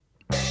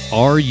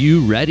Are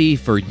you ready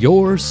for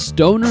your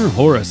Stoner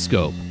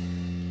Horoscope?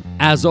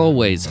 As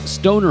always,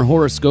 Stoner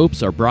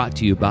Horoscopes are brought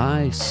to you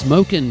by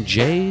Smokin'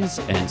 Jays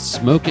and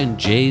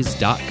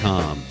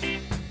SmokinJays.com.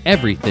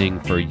 Everything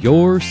for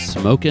your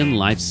smokin'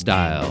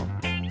 lifestyle.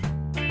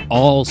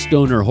 All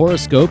Stoner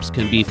Horoscopes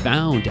can be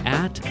found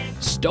at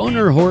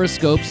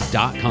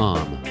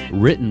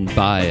StonerHoroscopes.com, written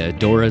by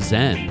Adora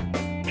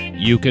Zen.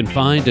 You can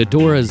find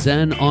Adora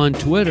Zen on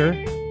Twitter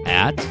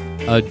at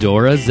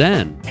Adora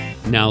Zen.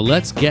 Now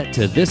let's get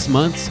to this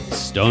month's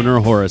Stoner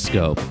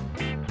Horoscope.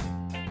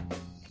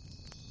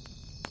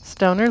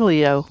 Stoner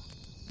Leo,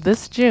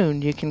 this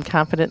June you can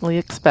confidently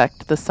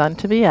expect the sun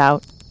to be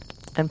out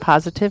and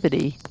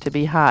positivity to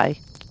be high.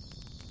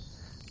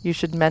 You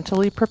should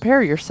mentally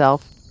prepare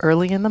yourself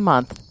early in the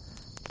month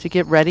to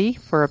get ready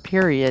for a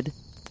period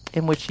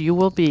in which you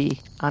will be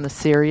on a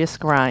serious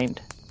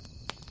grind.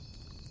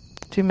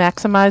 To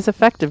maximize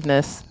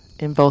effectiveness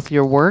in both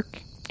your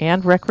work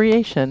and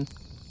recreation,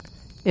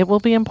 it will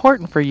be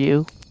important for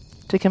you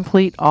to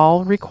complete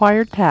all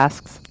required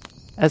tasks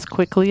as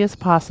quickly as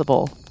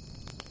possible,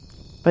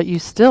 but you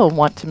still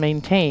want to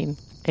maintain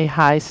a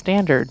high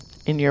standard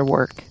in your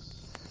work.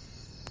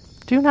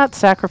 Do not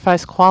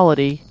sacrifice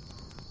quality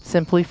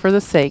simply for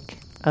the sake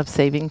of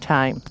saving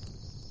time.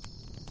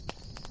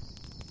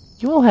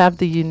 You will have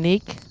the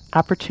unique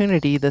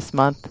opportunity this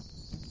month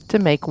to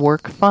make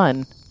work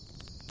fun.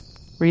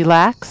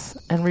 Relax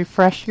and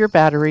refresh your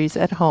batteries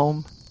at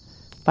home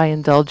by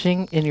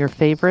indulging in your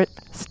favorite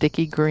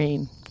sticky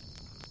green.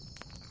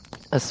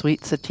 A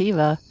sweet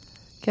sativa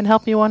can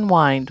help you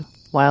unwind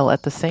while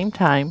at the same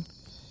time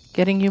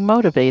getting you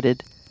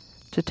motivated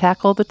to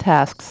tackle the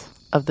tasks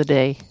of the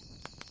day.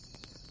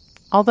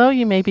 Although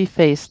you may be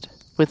faced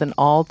with an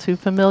all too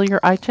familiar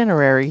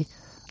itinerary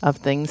of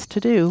things to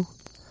do,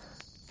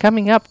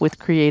 coming up with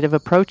creative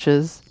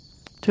approaches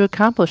to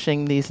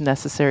accomplishing these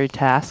necessary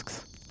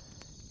tasks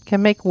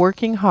can make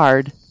working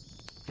hard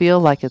feel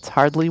like it's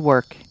hardly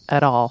work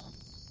at all.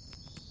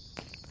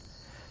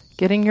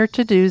 Getting your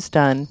to-dos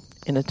done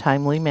in a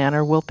timely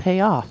manner will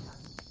pay off.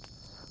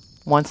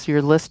 Once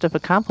your list of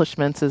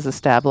accomplishments is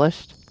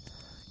established,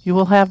 you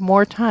will have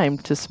more time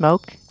to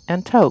smoke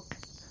and toke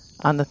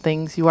on the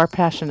things you are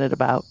passionate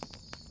about.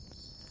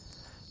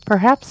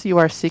 Perhaps you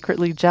are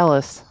secretly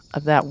jealous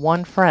of that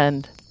one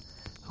friend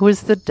who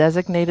is the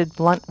designated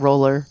blunt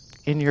roller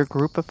in your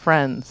group of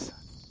friends.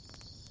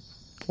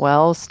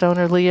 Well,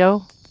 Stoner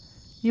Leo,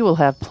 you will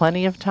have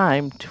plenty of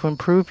time to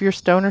improve your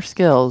stoner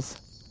skills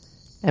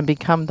and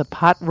become the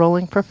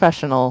pot-rolling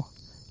professional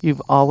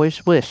you've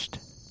always wished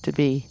to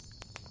be.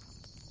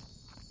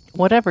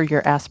 Whatever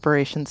your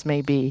aspirations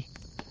may be,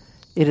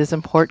 it is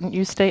important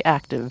you stay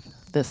active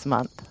this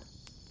month.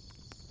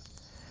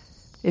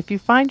 If you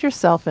find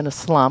yourself in a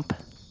slump,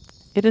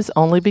 it is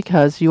only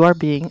because you are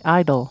being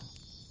idle.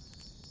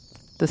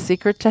 The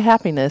secret to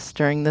happiness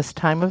during this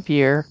time of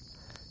year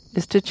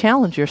is to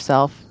challenge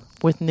yourself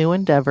with new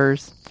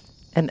endeavors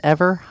and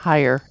ever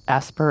higher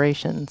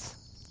aspirations.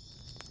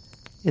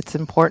 It's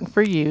important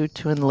for you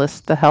to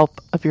enlist the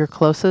help of your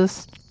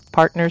closest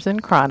partners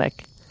in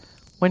chronic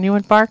when you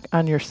embark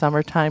on your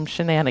summertime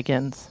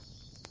shenanigans.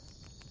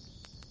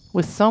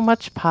 With so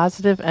much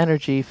positive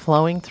energy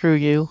flowing through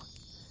you,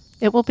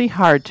 it will be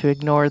hard to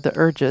ignore the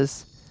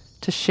urges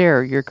to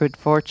share your good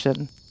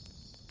fortune.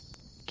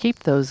 Keep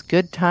those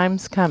good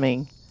times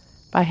coming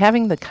by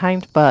having the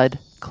kind bud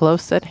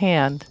close at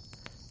hand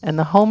and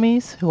the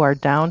homies who are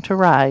down to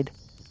ride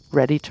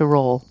ready to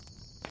roll.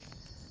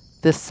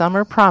 This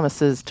summer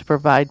promises to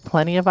provide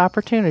plenty of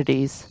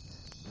opportunities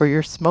for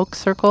your smoke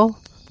circle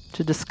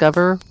to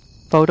discover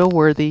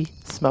photo-worthy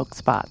smoke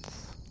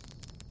spots.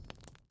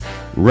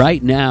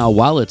 Right now,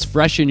 while it's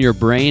fresh in your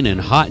brain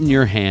and hot in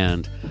your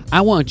hand,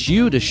 I want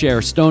you to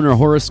share Stoner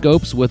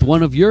Horoscopes with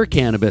one of your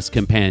cannabis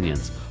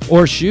companions,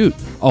 or shoot,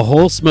 a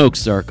whole smoke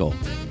circle.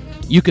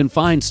 You can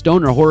find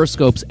Stoner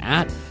Horoscopes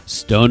at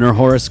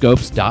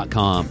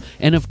StonerHoroscopes.com.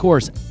 And of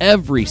course,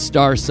 every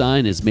star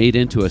sign is made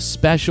into a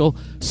special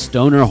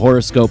Stoner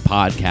Horoscope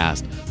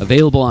podcast,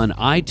 available on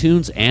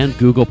iTunes and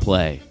Google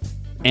Play.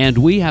 And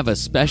we have a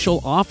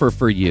special offer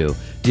for you.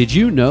 Did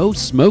you know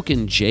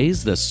Smokin'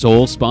 Jays, the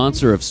sole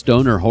sponsor of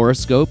Stoner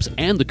Horoscopes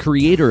and the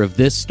creator of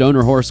this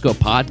Stoner Horoscope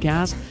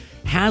podcast,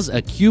 has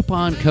a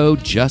coupon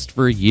code just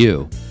for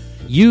you?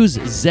 Use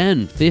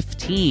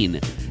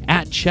Zen15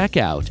 at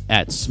checkout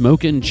at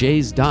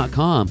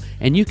SmokinJays.com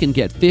and you can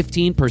get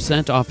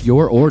 15% off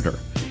your order.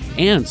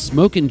 And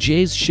Smokin'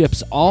 Jays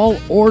ships all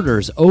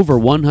orders over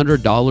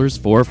 $100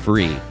 for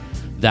free.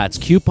 That's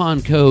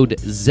coupon code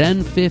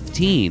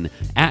ZEN15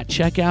 at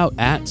checkout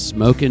at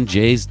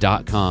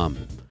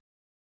SmokinJays.com.